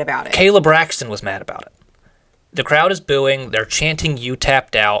mad about it. Kayla Braxton was mad about it. The crowd is booing. They're chanting, "You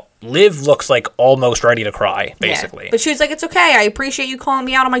tapped out." Liv looks like almost ready to cry, basically. Yeah. But she was like, it's okay. I appreciate you calling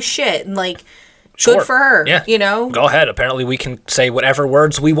me out on my shit. And, like, sure. Good for her. Yeah. You know? Go ahead. Apparently, we can say whatever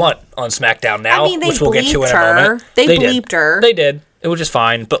words we want on SmackDown now, which we'll get to in a moment. They bleeped her. They did. It was just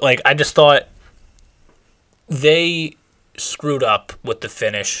fine. But, like, I just thought they screwed up with the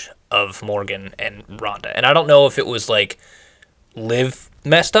finish of Morgan and Ronda. And I don't know if it was, like, Liv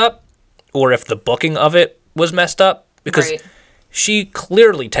messed up or if the booking of it was messed up. Because she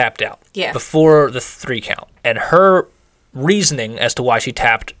clearly tapped out before the 3 count. And her reasoning as to why she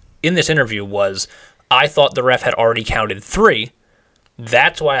tapped in this interview was, I thought the ref had already counted 3.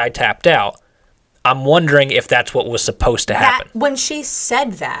 That's why I tapped out. I'm wondering if that's what was supposed to happen. When she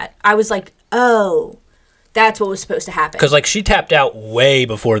said that, I was like, oh, that's what was supposed to happen. Because, like, she tapped out way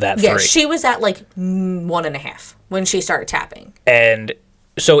before that 3. Yeah, she was at, like, 1.5 when she started tapping. And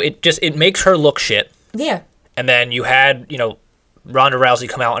so it makes her look shit. Yeah. And then you had, Ronda Rousey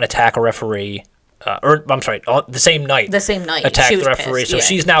come out and attack a referee. The same night. The same night. Attack the referee. Pissed, so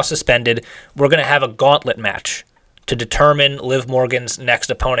she's now suspended. We're going to have a gauntlet match to determine Liv Morgan's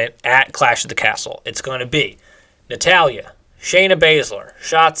next opponent at Clash of the Castle. It's going to be Natalya, Shayna Baszler,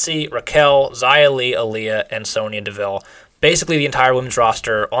 Shotzi, Raquel, Xia Li, Aaliyah, and Sonya Deville. Basically the entire women's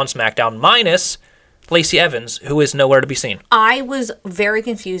roster on SmackDown, minus Lacey Evans, who is nowhere to be seen. I was very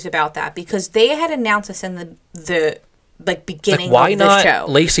confused about that because they had announced this in the beginning of the show. Why not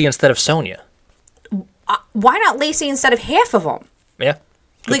Lacey instead of Sonya? Why not Lacey instead of half of them? Yeah.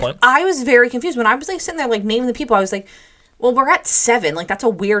 Good point. I was very confused when I was sitting there naming the people. I was like, well, we're at 7. That's a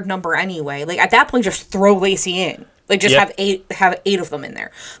weird number anyway. At that point, just throw Lacey in. Have 8 of them in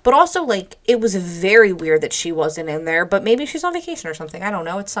there. But also, it was very weird that she wasn't in there. But maybe she's on vacation or something. I don't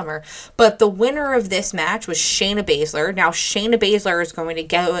know. It's summer. But the winner of this match was Shayna Baszler. Now, Shayna Baszler is going to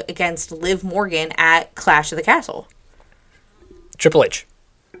go against Liv Morgan at Clash of the Castle. Triple H.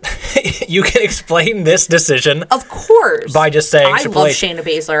 You can explain this decision, of course, by just saying I Triple love H. Shayna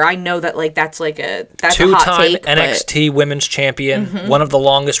Baszler. I know that that's that's 2-time a hot take, NXT Women's Champion, one of the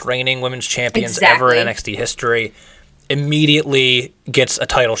longest reigning women's champions ever in NXT history. Immediately gets a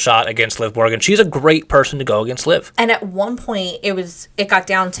title shot against Liv Morgan. She's a great person to go against Liv. And at one point, it got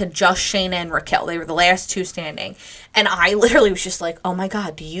down to just Shayna and Raquel. They were the last 2 standing. And I literally was just like, oh my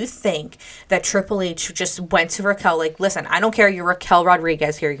God, do you think that Triple H just went to Raquel listen, I don't care, you're Raquel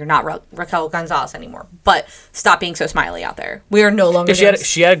Rodriguez here. You're not Raquel Gonzalez anymore. But stop being so smiley out there. We are no longer...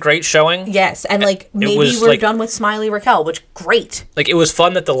 She had a great showing. Yes, and maybe we're done with smiley Raquel, which, great. It was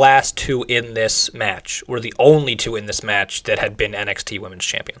fun that the last 2 in this match were the only 2 in this match that had been NXT Women's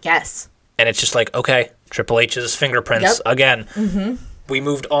Champion. Yes. And it's just okay, Triple H's fingerprints again. Mm-hmm. We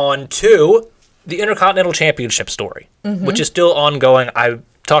moved on to the Intercontinental Championship story, which is still ongoing. I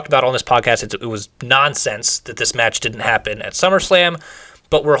talked about on this podcast, it was nonsense that this match didn't happen at SummerSlam,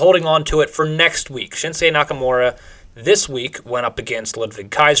 but we're holding on to it for next week. Shinsuke Nakamura this week went up against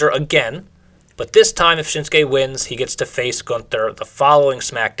Ludwig Kaiser again, but this time if Shinsuke wins, he gets to face Gunther the following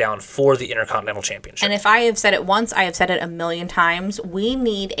SmackDown for the Intercontinental Championship. And if I have said it once, I have said it a million times. We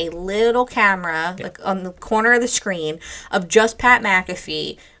need a little camera on the corner of the screen of just Pat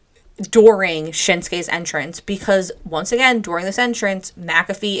McAfee during Shinsuke's entrance, because once again during this entrance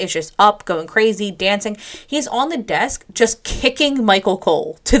McAfee is just up, going crazy, dancing. He's on the desk just kicking Michael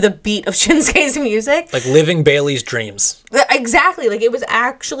Cole to the beat of Shinsuke's music, living Bayley's dreams. Exactly. It was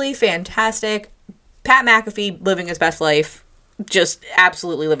actually fantastic. Pat McAfee living his best life, just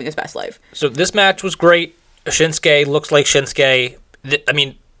absolutely living his best life. So this match was great. Shinsuke looks like Shinsuke.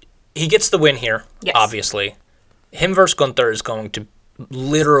 He gets the win here. Yes. Obviously him versus Gunther is going to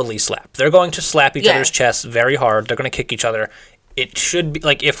literally slap. They're going to slap each other's chests very hard. They're going to kick each other. It should be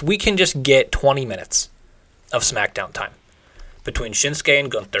if we can just get 20 minutes of SmackDown time between Shinsuke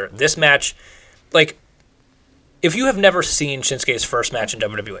and Gunther. This match, if you have never seen Shinsuke's first match in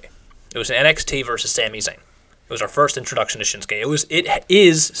WWE, it was an NXT versus Sami Zayn. It was our first introduction to Shinsuke. It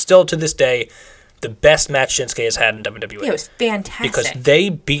is still to this day the best match Shinsuke has had in WWE. Yeah, it was fantastic. Because they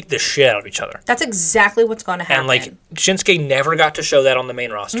beat the shit out of each other. That's exactly what's going to happen. And Shinsuke never got to show that on the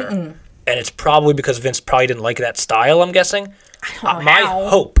main roster. And it's probably because Vince probably didn't like that style, I'm guessing. I don't know my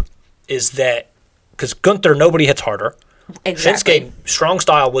hope is that, because Gunther, nobody hits harder. Exactly. Shinsuke, strong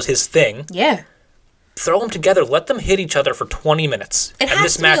style was his thing. Yeah. Throw them together. Let them hit each other for 20 minutes. And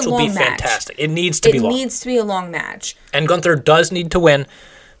this match will be fantastic. It needs to be long. It needs to be a long match. And Gunther does need to win.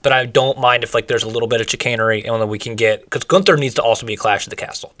 But I don't mind if there's a little bit of chicanery and that we can get, because Gunther needs to also be a Clash of the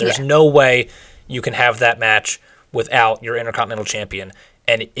Castle. There's no way you can have that match without your Intercontinental Champion,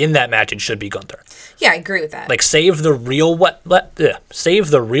 and in that match it should be Gunther. Yeah, I agree with that. Save the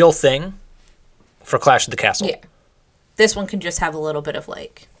real thing for Clash of the Castle. Yeah, this one can just have a little bit of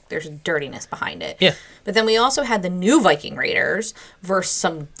there's dirtiness behind it. Yeah. But then we also had the new Viking Raiders versus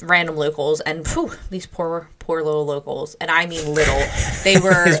some random locals, and these poor little locals, and I mean little. They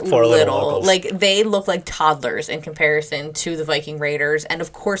were little. They look like toddlers in comparison to the Viking Raiders, and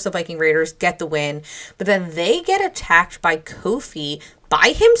of course the Viking Raiders get the win, but then they get attacked by Kofi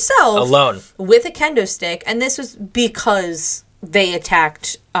by himself. Alone. With a kendo stick, and this was because they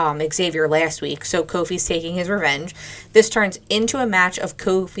attacked Xavier last week, so Kofi's taking his revenge. This turns into a match of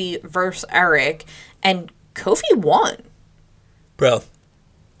Kofi versus Eric, and Kofi won. Bro,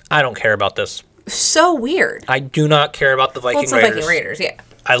 I don't care about this. So weird. I do not care about the Viking Raiders. Viking Raiders, yeah.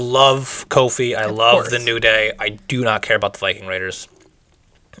 I love Kofi. I love the New Day. I do not care about the Viking Raiders.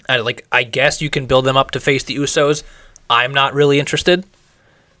 I guess you can build them up to face the Usos. I'm not really interested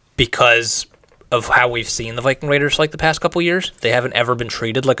because of how we've seen the Viking Raiders like the past couple years. They haven't ever been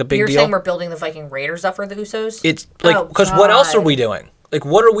treated like a big deal. You're saying we're building the Viking Raiders up for the Usos? It's like, because what else are we doing? Like,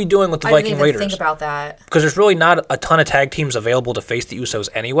 what are we doing with the Viking Raiders? I didn't even think about that. Because there's really not a ton of tag teams available to face the Usos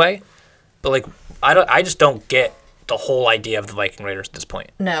anyway. But like, I just don't get the whole idea of the Viking Raiders at this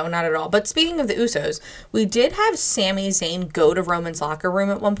point. No, not at all. But speaking of the Usos, we did have Sami Zayn go to Roman's locker room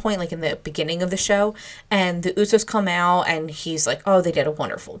at one point, like in the beginning of the show, and the Usos come out and he's like, oh, they did a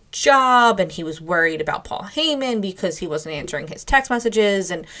wonderful job, and he was worried about Paul Heyman because he wasn't answering his text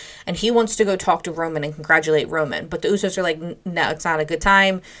messages, and he wants to go talk to Roman and congratulate Roman. But the Usos are like, no, it's not a good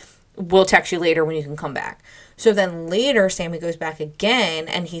time. We'll text you later when you can come back. So then later, Sami goes back again,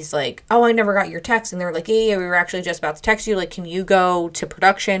 and he's like, oh, I never got your text. And they're like, yeah, we were actually just about to text you. Like, can you go to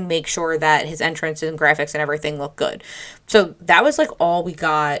production, make sure that his entrance and graphics and everything look good? So that was, like, all we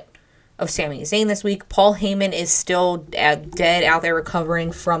got of Sami Zayn this week. Paul Heyman is still dead out there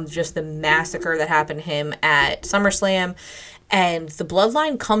recovering from just the massacre that happened to him at SummerSlam. And the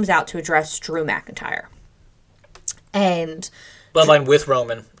Bloodline comes out to address Drew McIntyre. And... Bloodline with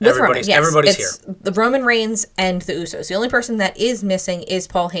Roman. Everybody's here. The Roman Reigns and the Usos. The only person that is missing is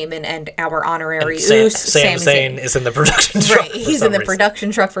Paul Heyman and our honorary Sami Zayn is in the production truck. Right, he's in the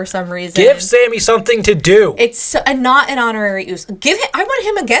production truck for some reason. Give Sami something to do. It's not an honorary Uso. I want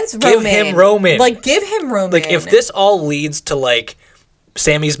him against Roman. Give him Roman. Like, give him Roman. Like, if this all leads to, like,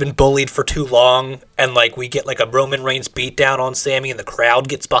 Sami's been bullied for too long, and, like, we get, like, a Roman Reigns beatdown on Sami, and the crowd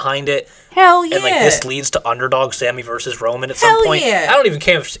gets behind it. Hell yeah. And, like, this leads to underdog Sami versus Roman at some point. Yeah. I don't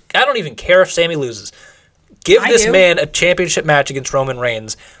even care if Sami loses. Give this man a championship match against Roman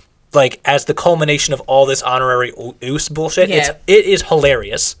Reigns, like, as the culmination of all this honorary Us bullshit. Yeah. It is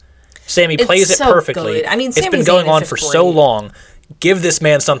hilarious. Sami plays it perfectly. Good. I mean, it's been going on for so long. Give this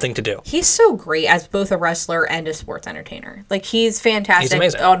man something to do. He's so great as both a wrestler and a sports entertainer. Like, he's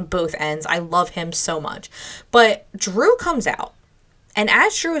fantastic on both ends. I love him so much. But Drew comes out, and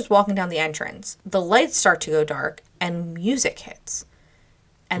as Drew is walking down the entrance, the lights start to go dark, and music hits.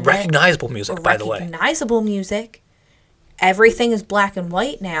 And recognizable music, by the way. Recognizable music. Everything is black and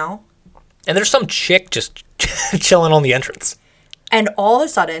white now. And there's some chick just chilling on the entrance. And all of a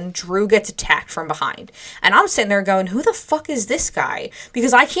sudden, Drew gets attacked from behind. And I'm sitting there going, who the fuck is this guy?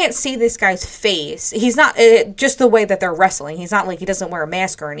 Because I can't see this guy's face. He's not, just the way that they're wrestling. He's not like, he doesn't wear a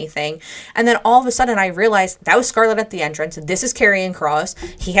mask or anything. And then all of a sudden, I realized that was Scarlett at the entrance. This is Karrion Kross.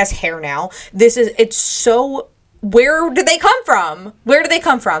 He has hair now. It's so, where did they come from? Where did they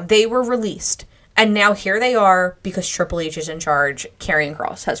come from? They were released. And now here they are, because Triple H is in charge. Karrion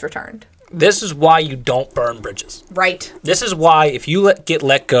Kross has returned. This is why you don't burn bridges. Right. This is why if you get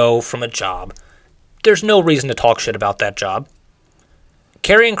let go from a job, there's no reason to talk shit about that job.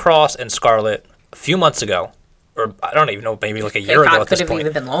 Karrion Kross and Scarlett, a few months ago, or I don't even know, maybe like a year ago at this point. Could have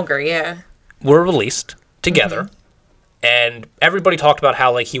even been longer, yeah. Were released together. Mm-hmm. And everybody talked about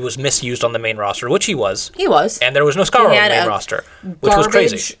how, like, he was misused on the main roster, which he was. He was. And there was no Scarlett on the main roster, which was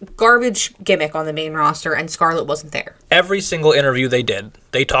crazy. Garbage gimmick on the main roster, and Scarlett wasn't there. Every single interview they did,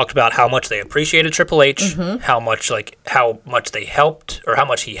 they talked about how much they appreciated Triple H, mm-hmm. how much they helped, or how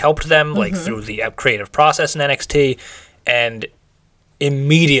much he helped them, mm-hmm. like, through the creative process in NXT. And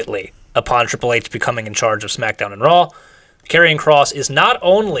immediately, upon Triple H becoming in charge of SmackDown and Raw, Karrion Kross is not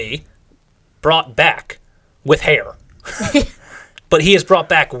only brought back with hair, but he is brought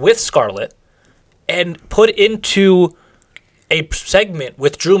back with Scarlett and put into a segment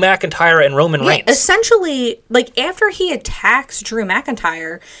with Drew McIntyre and Roman Reigns. Essentially, like, after he attacks Drew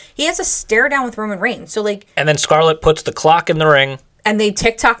McIntyre, he has a stare down with Roman Reigns. So, like, and then Scarlett puts the clock in the ring, and they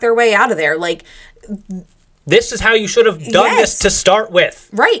TikTok their way out of there. Like, this is how you should have done this to start with.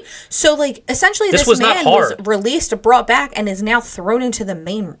 Right. So, like, essentially, this man was released, brought back, and is now thrown into the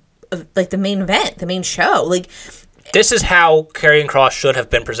main event, the main show. Like, this is how Karrion Kross should have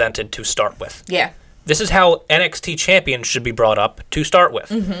been presented to start with. Yeah. This is how NXT champions should be brought up to start with.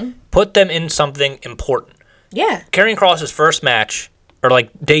 Mm-hmm. Put them in something important. Yeah. Karrion Kross's first match, or,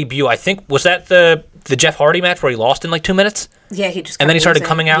 like, debut, I think, was that the Jeff Hardy match where he lost in, like, 2 minutes? Yeah, he just and then he started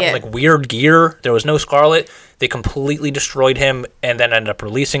coming out in, like, weird gear. There was no Scarlett. They completely destroyed him and then ended up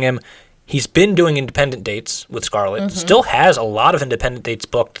releasing him. He's been doing independent dates with Scarlett. Still has a lot of independent dates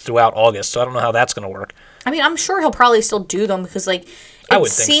booked throughout August, so I don't know how that's going to work. I mean, I'm sure he'll probably still do them because, like, I it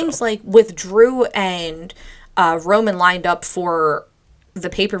would think seems so. like with Drew and Roman lined up for the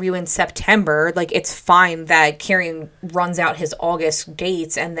pay-per-view in September, like, it's fine that Karrion runs out his August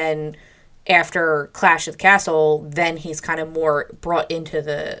dates, and then after Clash at the Castle, then he's kind of more brought into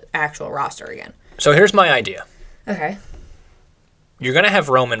the actual roster again. So here's my idea. Okay. You're going to have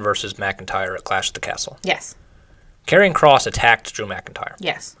Roman versus McIntyre at Clash at the Castle. Yes. Karrion Kross attacked Drew McIntyre.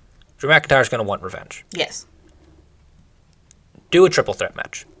 Yes. Drew McIntyre's going to want revenge. Yes. Do a triple threat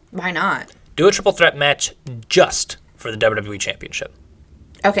match. Why not? Do a triple threat match just for the WWE Championship.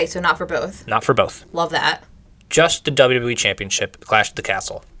 Okay, so not for both. Not for both. Love that. Just the WWE Championship, Clash at the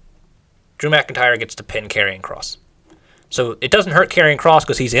Castle. Drew McIntyre gets to pin Karrion Kross. So it doesn't hurt Karrion Kross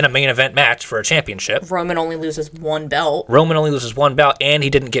because he's in a main event match for a championship. Roman only loses one belt. Roman only loses one belt, and he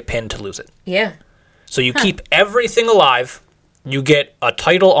didn't get pinned to lose it. Yeah. So you keep everything alive. You get a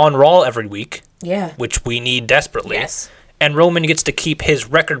title on Raw every week, Yeah. which we need desperately. Yes. And Roman gets to keep his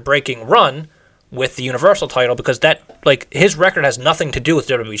record-breaking run with the Universal title because that, like, his record has nothing to do with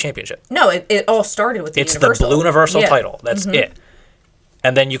the WWE Championship. No, it all started with the It's Universal. the Blue Universal Yeah. title. That's it.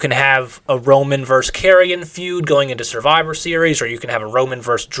 And then you can have a Roman versus Karrion feud going into Survivor Series, or you can have a Roman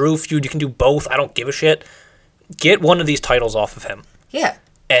versus Drew feud. You can do both. I don't give a shit. Get one of these titles off of him Yeah.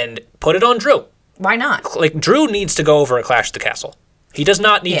 and put it on Drew. Why not? Like, Drew needs to go over at Clash at the Castle. He does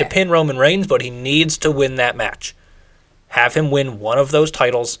not need to Yeah. pin Roman Reigns, but he needs to win that match. Have him win one of those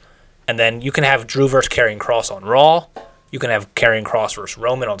titles, and then you can have Drew versus Karrion Kross on Raw. You can have Karrion Kross versus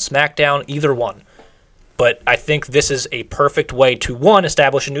Roman on SmackDown, either one. But I think this is a perfect way to, one,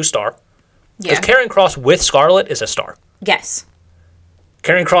 establish a new star. Yeah. Because Karrion Kross with Scarlett is a star. Yes.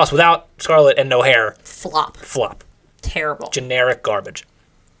 Karrion Kross without Scarlett and no hair, Flop. flop. Terrible. Generic garbage.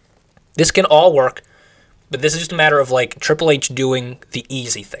 This can all work, but this is just a matter of, like, Triple H doing the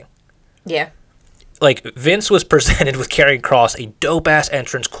easy thing. Yeah. Like, Vince was presented with Karrion Kross, a dope-ass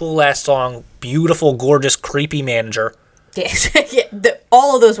entrance, cool-ass song, beautiful, gorgeous, creepy manager, Yeah. Yeah.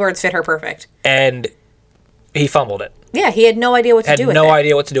 All of those words fit her perfect. and he fumbled it. Yeah, he had no idea what to Had do with no it.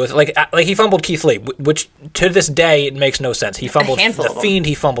 idea what to do with it. Like he fumbled Keith Lee, which to this day it makes no sense. He fumbled handful The of them. Fiend,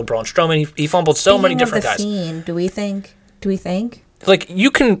 he fumbled Braun Strowman, he fumbled so many different guys. Fiend, do we think? Like,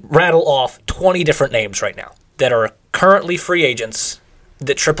 you can rattle off 20 different names right now that are currently free agents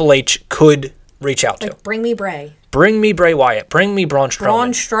that Triple H could reach out to. Like, bring me Bray. Bring me Bray Wyatt. Bring me Braun Strowman.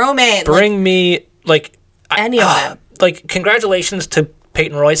 Braun Strowman. Bring me, like... Any of them. Like, congratulations to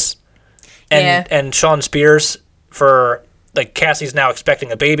Peyton Royce Yeah. and Sean Spears for, like, Cassie's now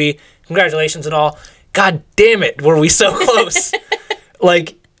expecting a baby. Congratulations and all. God damn it, were we so close?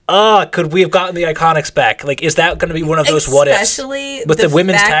 Like, could we have gotten the Iconics back? Like, is that going to be one of those what ifs? Especially With the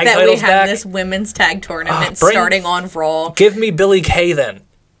women's fact tag that titles we have back? this women's tag tournament bring- starting on Raw. Give me Billie Kay then.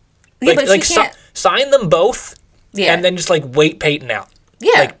 Yeah, but she can't. Sign them both, Yeah. and then just, like, wait Peyton out.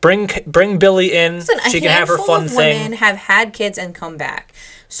 Yeah. Like, bring Billie in. Listen, she can have her fun of women thing. have had kids and come back.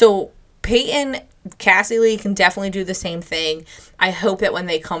 So Peyton, Cassie Lee can definitely do the same thing. I hope that when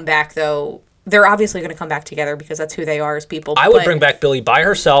they come back, though, they're obviously going to come back together because that's who they are as people. I would but- bring back Billie by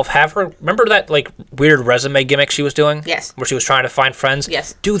herself. Have her. Remember that, like, weird resume gimmick she was doing? Yes. Where she was trying to find friends?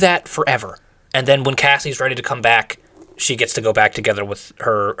 Yes. Do that forever. And then when Cassie's ready to come back, she gets to go back together with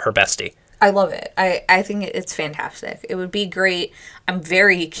her bestie. I love it. I think it's fantastic. It would be great. I'm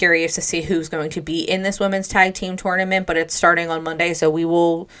very curious to see who's going to be in this women's tag team tournament, but it's starting on Monday, so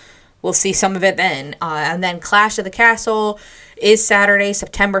we'll see some of it then. And then Clash of the Castle is Saturday,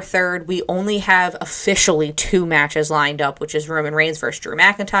 September 3rd. We only have officially 2 matches lined up, which is Roman Reigns versus Drew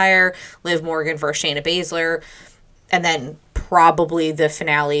McIntyre, Liv Morgan versus Shayna Baszler, and then probably the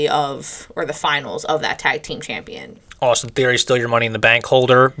finale or the finals of that tag team champion. Austin Theory still your Money in the Bank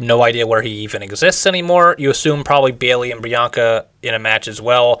holder. No idea where he even exists anymore. You assume probably Bayley and Bianca in a match as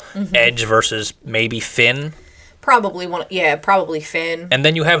well. Mm-hmm. Edge versus maybe Finn. Probably Finn. And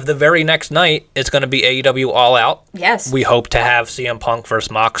then you have the very next night, it's going to be AEW All Out. Yes. We hope to have CM Punk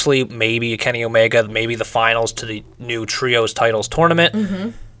versus Moxley, maybe Kenny Omega, maybe the finals to the new Trios Titles tournament. Mm-hmm.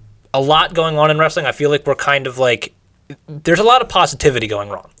 A lot going on in wrestling. I feel like we're kind of like... There's a lot of positivity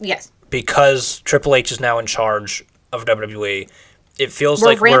going on. Yes. Because Triple H is now in charge of WWE. It feels We're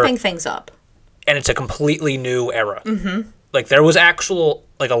like ramping things up. And it's a completely new era. Mm-hmm. Like, there was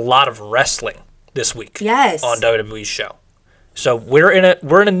a lot of wrestling this week. Yes. On WWE's show. So we're in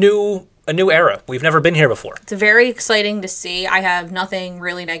a new era. We've never been here before. It's very exciting to see. I have nothing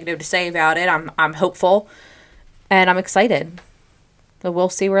really negative to say about it. I'm hopeful, and I'm excited. But we'll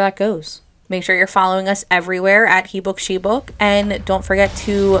see where that goes. Make sure you're following us everywhere at HeBookSheBook. And don't forget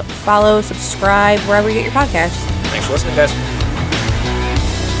to follow, subscribe, wherever you get your podcasts. Thanks for listening, guys.